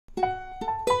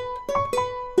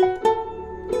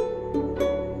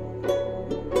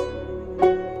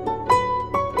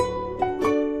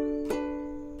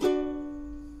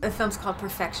film's called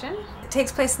Perfection. It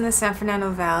takes place in the San Fernando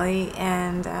Valley,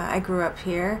 and I grew up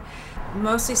here.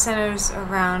 Mostly centers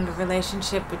around a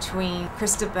relationship between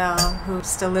Christabel, who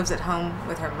still lives at home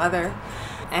with her mother,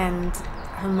 and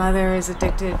her mother is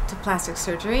addicted to plastic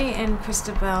surgery, and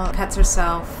Christabel cuts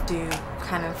herself to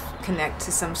kind of connect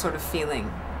to some sort of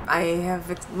feeling. I have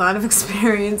a lot of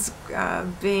experience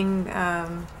being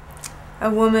a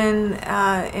woman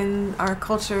in our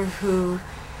culture who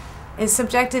is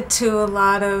subjected to a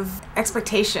lot of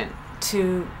expectation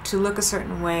to look a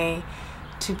certain way,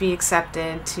 to be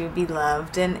accepted, to be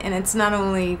loved, and it's not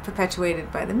only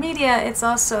perpetuated by the media, it's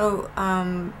also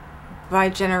by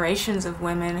generations of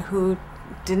women who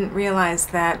didn't realize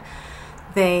that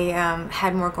they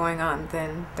had more going on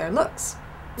than their looks.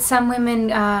 Some women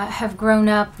have grown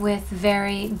up with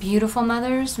very beautiful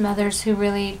mothers who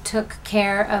really took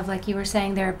care of, like you were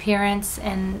saying, their appearance,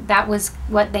 and that was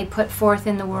what they put forth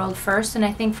in the world first. And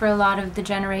I think for a lot of the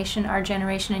generation, our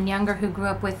generation and younger, who grew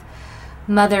up with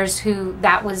mothers who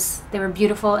they were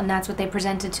beautiful and that's what they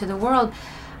presented to the world,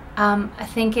 I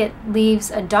think it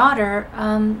leaves a daughter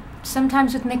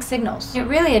sometimes with mixed signals. It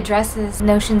really addresses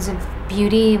notions of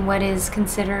beauty and what is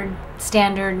considered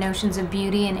standard notions of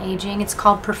beauty and aging. It's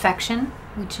called Perfection,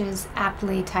 which is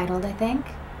aptly titled, I think.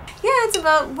 Yeah, it's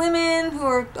about women who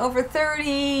are over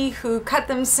 30 who cut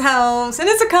themselves, and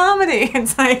it's a comedy.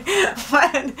 It's like,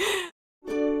 what?